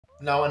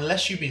Now,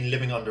 unless you've been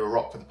living under a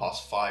rock for the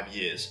past 5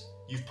 years,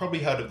 you've probably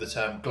heard of the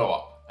term glow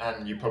up,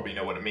 and you probably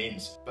know what it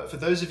means. But for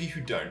those of you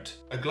who don't,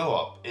 a glow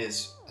up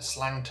is a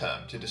slang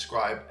term to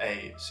describe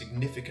a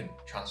significant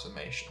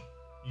transformation,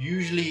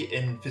 usually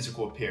in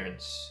physical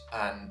appearance,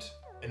 and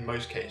in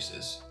most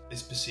cases,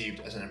 is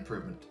perceived as an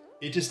improvement.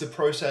 It is the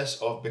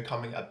process of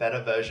becoming a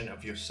better version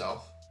of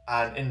yourself,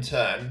 and in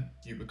turn,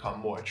 you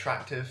become more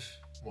attractive,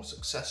 more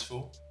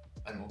successful,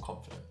 and more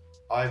confident.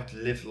 I've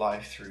lived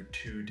life through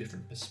two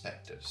different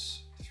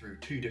perspectives, through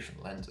two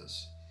different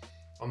lenses.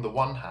 On the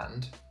one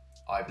hand,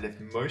 I've lived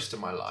most of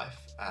my life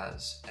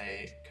as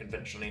a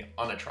conventionally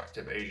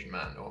unattractive Asian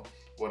man, or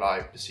what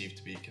I perceive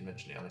to be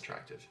conventionally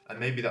unattractive.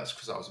 And maybe that's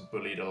because I was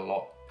bullied a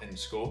lot in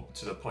school,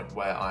 to the point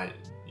where I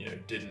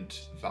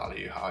didn't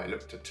value how I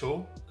looked at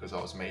all, because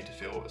I was made to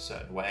feel a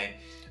certain way,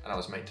 and I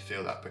was made to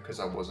feel that because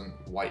I wasn't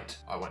white.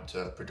 I went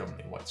to a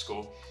predominantly white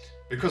school.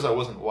 Because I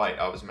wasn't white,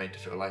 I was made to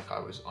feel like I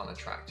was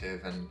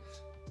unattractive, and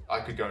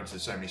I could go into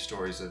so many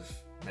stories of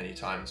many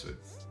times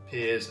with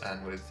peers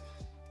and with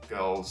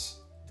girls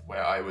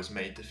where I was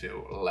made to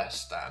feel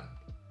less than.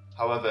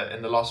 However,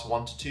 in the last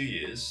 1 to 2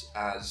 years,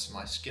 as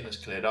my skin has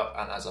cleared up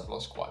and as I've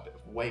lost quite a bit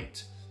of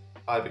weight,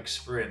 I've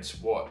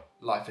experienced what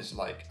life is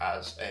like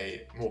as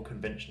a more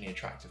conventionally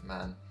attractive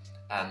man,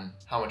 and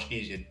how much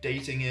easier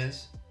dating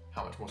is,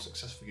 how much more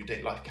successful your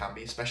date life can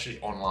be, especially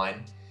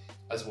online,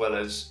 as well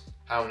as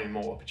how many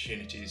more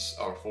opportunities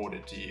are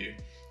afforded to you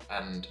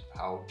and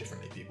how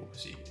differently people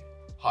perceive you.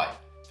 Hi,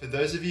 for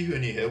those of you who are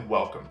new here,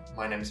 welcome.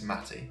 My name is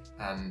Matti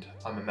and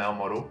I'm a male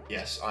model.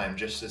 Yes, I am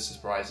just as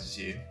surprised as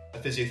you, a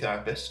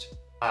physiotherapist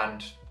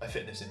and a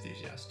fitness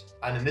enthusiast.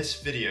 And in this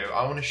video,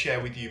 I want to share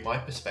with you my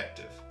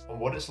perspective on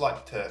what it's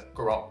like to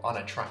grow up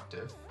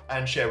unattractive,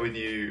 and share with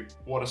you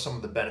what are some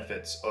of the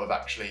benefits of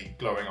actually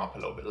glowing up a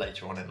little bit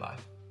later on in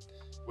life.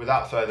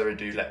 Without further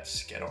ado,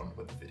 let's get on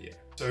with the video.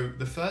 So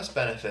the first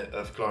benefit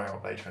of glowing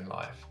up later in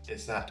life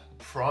is that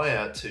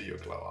prior to your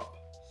glow up,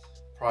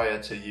 prior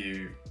to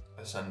you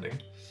ascending,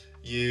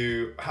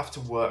 you have to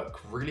work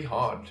really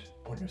hard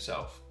on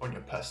yourself, on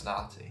your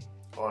personality,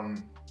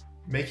 on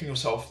making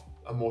yourself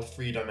a more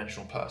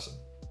three-dimensional person.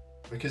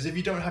 Because if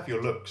you don't have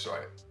your looks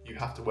right, you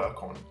have to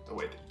work on the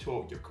way that you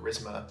talk, your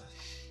charisma,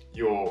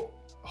 your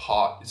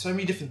heart, so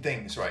many different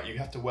things, right? You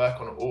have to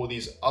work on all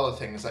these other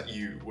things that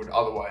you would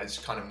otherwise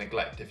kind of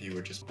neglect if you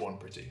were just born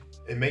pretty.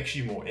 It makes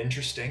you more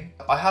interesting.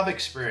 I have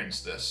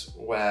experienced this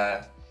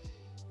where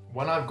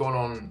when I've gone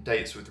on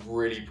dates with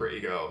really pretty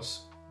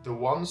girls, the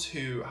ones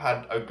who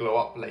had a glow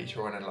up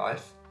later on in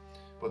life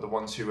were the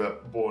ones who were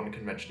born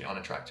conventionally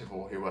unattractive,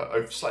 or who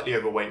were slightly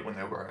overweight when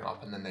they were growing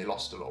up and then they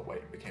lost a lot of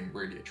weight and became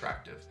really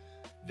attractive.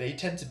 They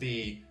tend to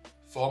be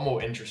far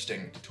more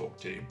interesting to talk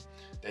to.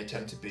 They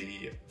tend to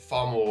be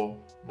far more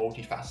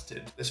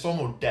multifaceted. There's far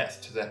more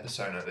depth to their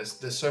persona.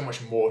 There's so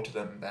much more to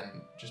them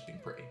than just being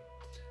pretty.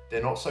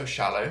 They're not so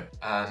shallow,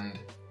 and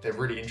they're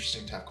really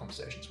interesting to have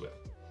conversations with.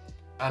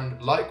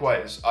 And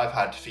likewise, I've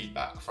had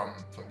feedback from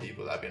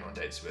people that I've been on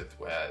dates with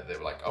where they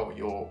were like, oh,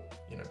 you're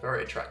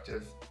very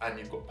attractive and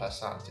you've got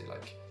personality.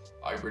 Like,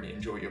 I really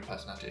enjoy your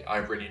personality. I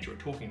really enjoy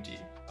talking to you.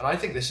 And I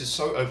think this is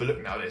so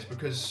overlooked nowadays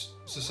because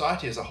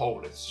society as a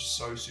whole is just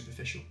so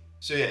superficial.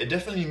 So yeah, it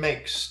definitely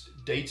makes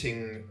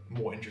dating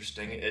more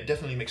interesting. It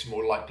definitely makes it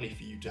more likely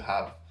for you to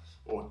have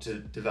or to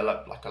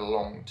develop like a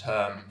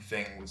long-term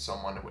thing with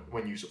someone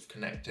when you sort of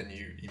connect and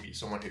you meet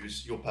someone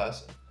who's your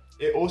person.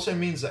 It also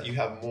means that you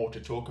have more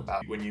to talk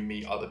about when you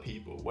meet other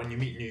people. When you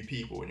meet new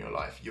people in your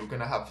life, you're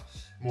going to have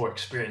more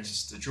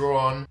experiences to draw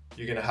on,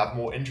 you're going to have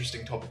more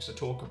interesting topics to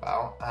talk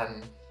about,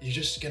 and you're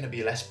just going to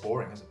be less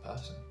boring as a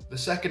person. The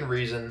second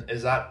reason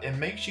is that it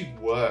makes you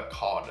work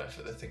harder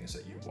for the things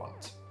that you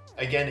want.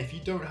 Again, if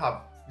you don't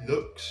have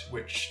looks,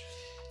 which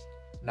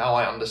now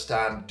I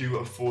understand do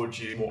afford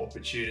you more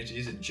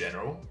opportunities in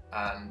general,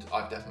 and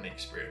I've definitely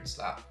experienced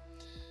that.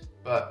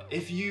 But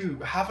if you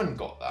haven't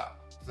got that,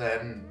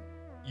 then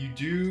you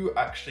do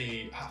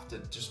actually have to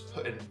just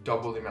put in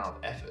double the amount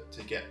of effort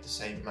to get the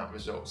same amount of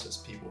results as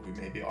people who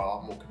maybe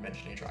are more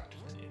conventionally attractive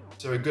than you.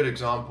 So a good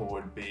example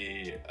would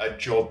be a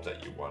job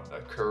that you want, a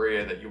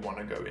career that you want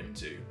to go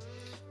into.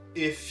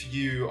 If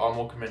you are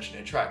more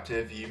conventionally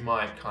attractive, you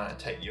might kind of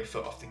take your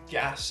foot off the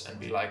gas and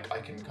be like,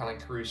 I can kind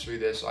of cruise through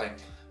this.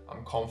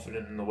 I'm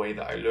confident in the way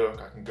that I look.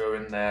 I can go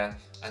in there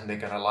and they're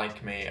going to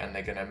like me and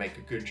they're going to make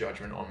a good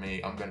judgment on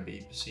me. I'm going to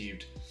be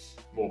perceived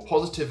more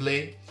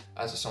positively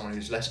as someone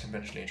who's less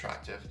conventionally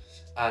attractive.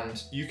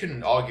 And you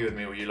can argue with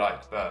me all you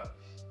like, but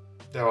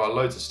there are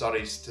loads of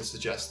studies to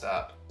suggest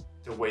that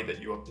the way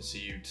that you are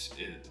perceived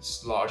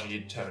is largely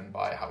determined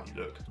by how you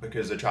look,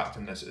 because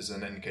attractiveness is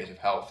an indicator of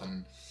health,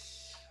 and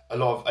a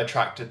lot of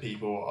attractive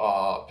people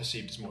are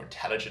perceived as more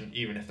intelligent,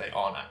 even if they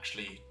aren't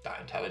actually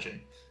that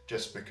intelligent,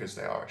 just because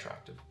they are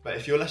attractive. But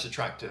if you're less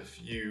attractive,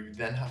 you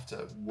then have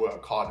to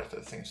work harder for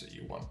the things that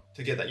you want.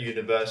 To get that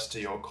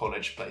university or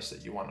college place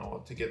that you want, or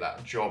to get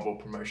that job or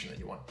promotion that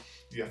you want,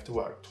 you have to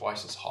work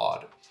twice as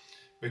hard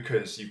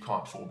because you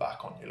can't fall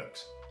back on your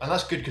looks. And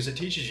that's good because it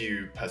teaches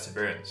you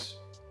perseverance,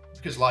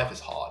 because life is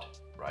hard,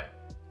 right?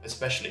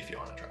 Especially if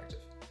you're unattractive.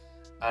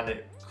 and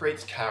it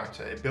creates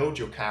character. It builds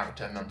your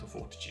character and mental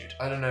fortitude.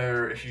 I don't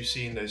know if you've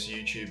seen those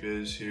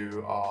YouTubers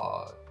who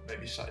are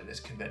maybe slightly less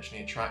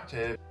conventionally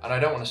attractive, and I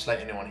don't want to slate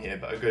anyone here,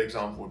 but a good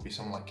example would be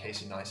someone like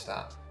Casey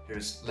Neistat, who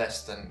is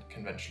less than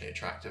conventionally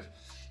attractive,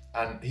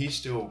 and he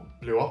still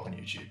blew up on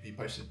YouTube. He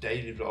posted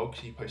daily vlogs,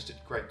 he posted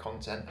great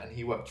content, and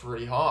he worked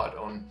really hard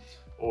on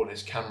all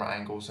his camera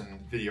angles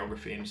and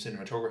videography and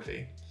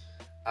cinematography,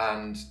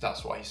 and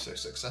that's why he's so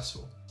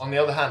successful. On the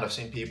other hand, I've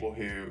seen people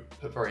who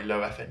put very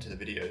low effort into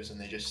the videos and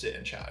they just sit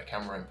and chat at a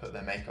camera and put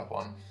their makeup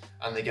on,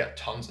 and they get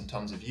tons and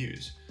tons of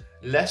views.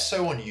 Less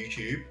so on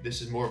YouTube.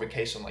 This is more of a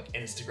case on like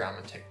Instagram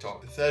and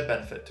TikTok. The third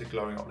benefit to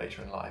glowing up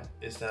later in life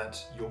is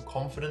that your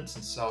confidence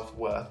and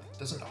self-worth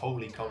doesn't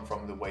wholly come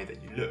from the way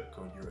that you look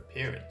or your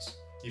appearance.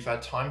 You've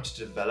had time to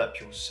develop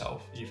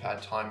yourself, you've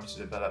had time to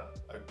develop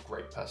a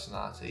great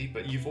personality,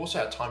 but you've also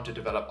had time to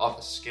develop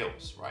other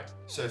skills, right?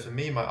 So for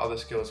me, my other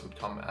skills would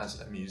come as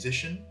a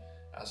musician,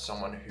 as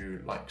someone who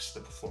likes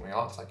the performing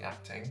arts like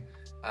acting,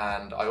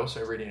 and I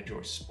also really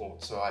enjoy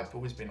sports. So I've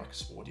always been like a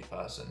sporty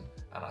person,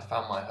 and I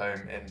found my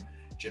home in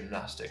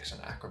gymnastics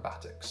and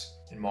acrobatics,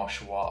 in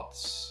martial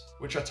arts,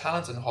 which are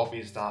talents and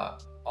hobbies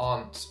that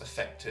aren't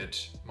affected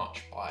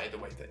much by the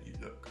way that you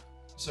look.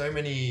 So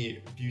many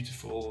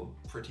beautiful,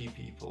 pretty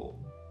people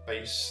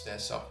base their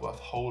self-worth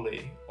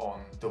wholly on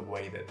the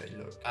way that they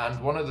look.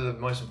 And one of the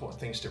most important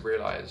things to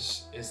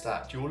realize is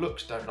that your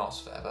looks don't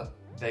last forever.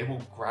 They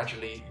will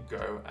gradually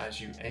go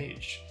as you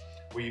age.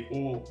 We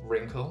all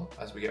wrinkle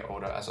as we get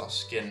older, as our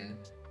skin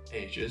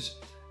ages.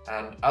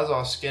 And as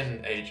our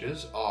skin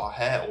ages, our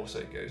hair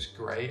also goes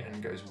grey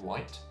and goes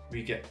white.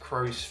 We get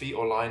crow's feet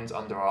or lines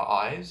under our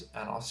eyes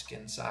and our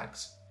skin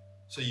sags.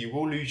 So you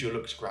will lose your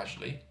looks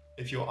gradually.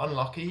 If you're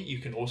unlucky, you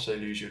can also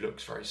lose your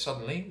looks very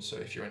suddenly. So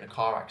if you're in a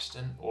car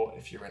accident or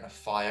if you're in a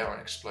fire or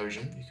an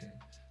explosion, you can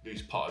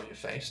lose part of your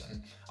face,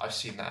 and I've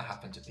seen that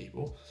happen to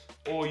people.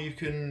 Or you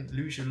can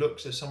lose your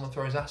looks if someone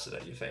throws acid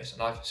at your face,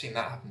 and I've seen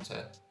that happen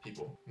to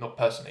people, not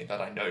personally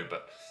that I know,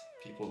 but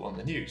people on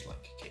the news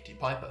like Katie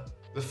Piper.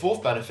 The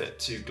fourth benefit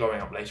to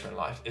glowing up later in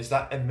life is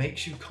that it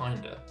makes you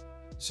kinder.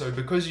 So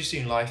because you've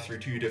seen life through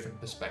two different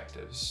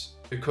perspectives,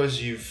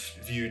 because you've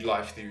viewed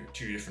life through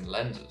two different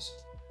lenses,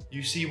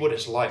 you see what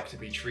it's like to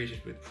be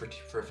treated with pretty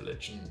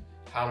privilege and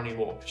how many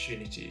more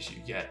opportunities you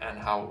get and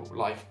how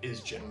life is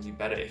generally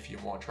better if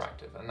you're more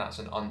attractive, and that's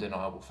an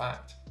undeniable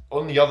fact.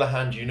 On the other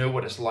hand, you know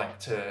what it's like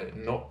to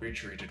not be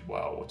treated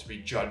well or to be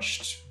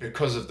judged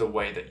because of the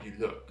way that you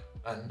look.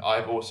 And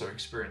I've also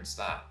experienced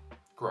that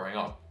growing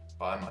up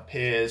by my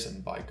peers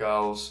and by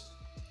girls.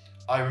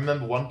 I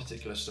remember one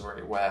particular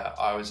story where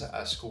I was at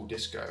a school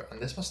disco, and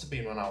this must have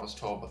been when I was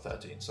 12 or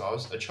 13. So I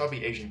was a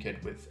chubby Asian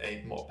kid with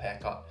a mop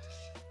haircut,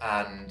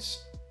 and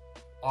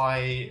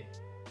I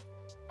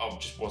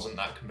just wasn't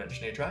that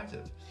conventionally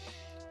attractive.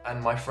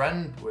 And my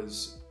friend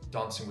was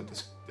dancing with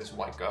this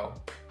white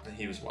girl, and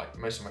he was white.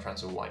 Most of my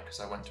friends were white because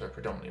I went to a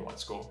predominantly white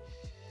school.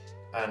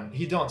 And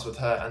he danced with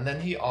her, and then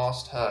he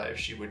asked her if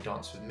she would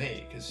dance with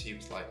me because he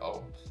was like,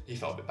 oh, he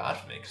felt a bit bad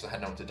for me because I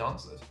had no one to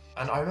dance with.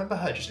 And I remember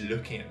her just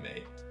looking at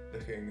me,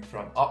 looking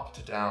from up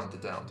to down to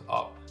down to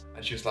up,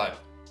 and she was like,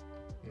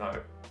 no.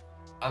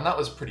 And that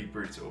was pretty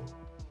brutal.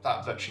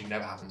 That virtually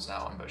never happens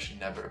now. I'm virtually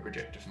never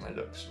rejected for my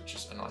looks, which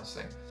is a nice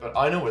thing. But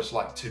I know what it's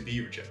like to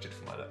be rejected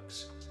for my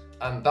looks.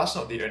 And that's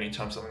not the only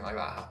time something like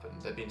that happened.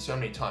 There've been so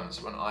many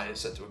times when I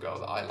said to a girl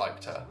that I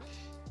liked her,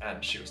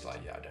 and she was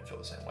like, yeah, I don't feel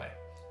the same way.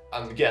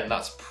 And again,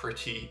 that's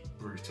pretty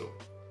brutal.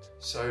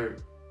 So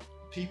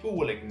people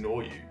will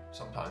ignore you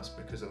sometimes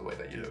because of the way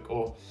that you look,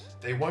 or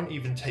they won't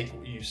even take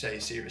what you say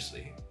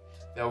seriously.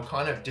 They'll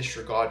kind of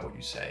disregard what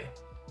you say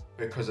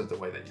because of the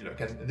way that you look.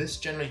 And this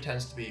generally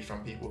tends to be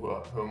from people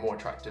who are more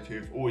attractive,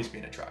 who've always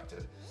been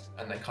attractive,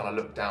 and they kind of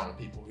look down on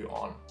people who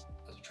aren't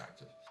as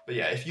attractive. But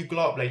yeah, if you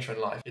glow up later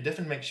in life, it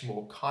definitely makes you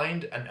more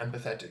kind and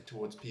empathetic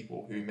towards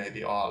people who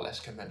maybe are less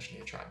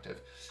conventionally attractive,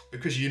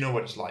 because you know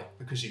what it's like,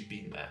 because you've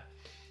been there.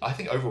 I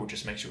think overall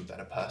just makes you a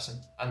better person.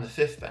 And the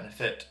fifth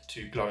benefit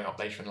to glowing up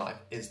later in life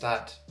is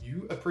that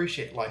you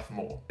appreciate life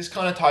more. This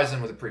kind of ties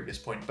in with the previous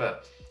point,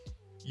 but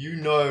you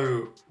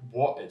know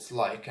what it's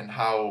like and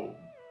how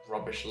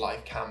rubbish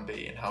life can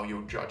be and how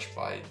you're judged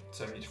by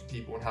so many different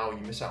people and how you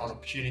miss out on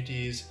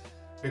opportunities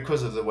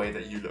because of the way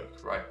that you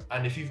look, right?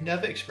 And if you've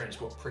never experienced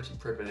what pretty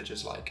privilege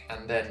is like,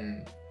 and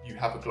then you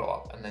have a glow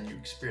up and then you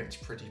experience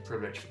pretty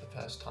privilege for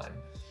the first time,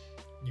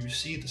 you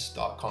see the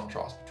stark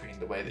contrast between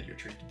the way that you're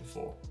treated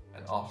before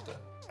and after.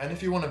 And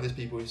if you're one of those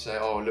people who say,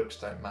 oh, looks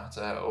don't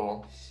matter,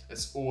 or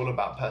it's all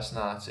about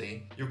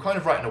personality, you're kind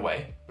of right in a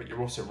way, but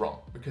you're also wrong,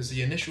 because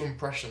the initial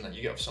impression that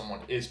you get of someone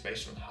is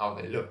based on how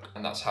they look,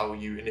 and that's how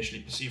you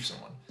initially perceive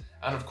someone.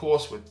 And of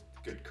course, with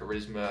good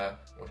charisma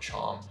or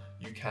charm,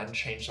 you can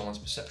change someone's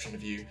perception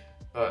of you,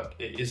 but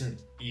it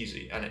isn't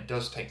easy and it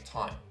does take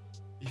time.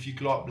 If you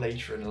glow up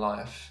later in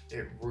life,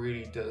 it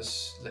really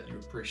does let you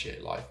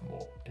appreciate life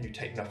more, and you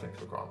take nothing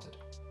for granted.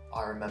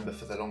 I remember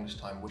for the longest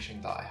time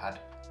wishing that I had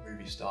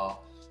movie star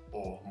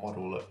or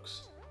model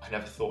looks, I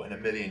never thought in a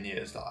million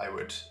years that I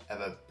would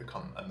ever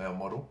become a male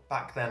model.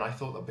 Back then, I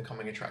thought that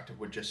becoming attractive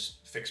would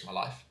just fix my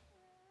life.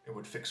 It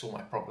would fix all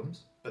my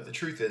problems. But the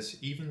truth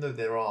is, even though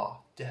there are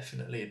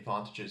definitely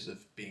advantages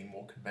of being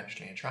more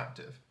conventionally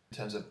attractive, in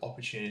terms of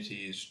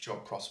opportunities,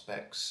 job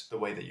prospects, the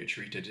way that you're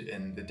treated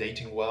in the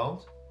dating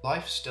world,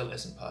 life still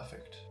isn't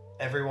perfect.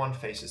 Everyone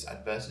faces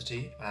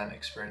adversity and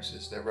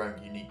experiences their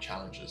own unique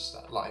challenges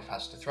that life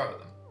has to throw at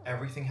them.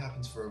 Everything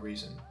happens for a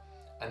reason.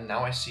 And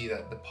now I see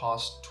that the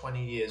past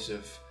 20 years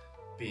of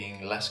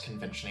being less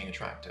conventionally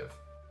attractive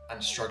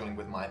and struggling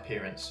with my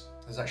appearance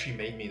has actually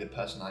made me the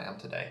person I am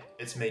today.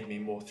 It's made me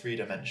more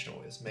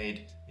three-dimensional. It's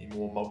made me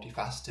more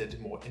multifaceted,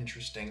 more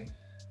interesting,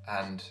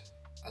 and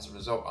as a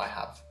result, I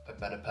have a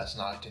better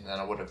personality than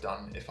I would have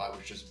done if I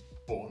was just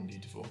born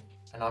beautiful.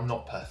 And I'm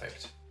not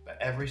perfect, but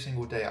every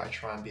single day I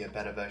try and be a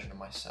better version of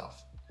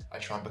myself. I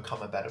try and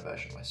become a better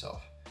version of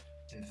myself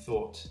in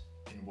thought,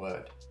 in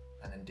word,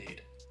 and in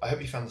deed. I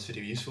hope you found this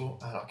video useful,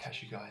 and I'll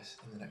catch you guys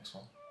in the next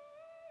one.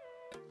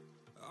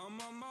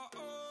 I'm on my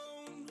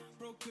own,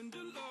 broken and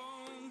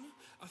alone.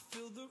 I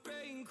feel the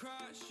rain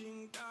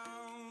crashing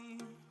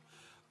down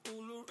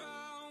all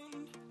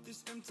around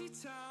this empty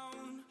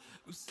town.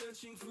 I'm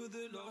searching for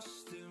the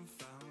lost and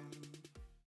found.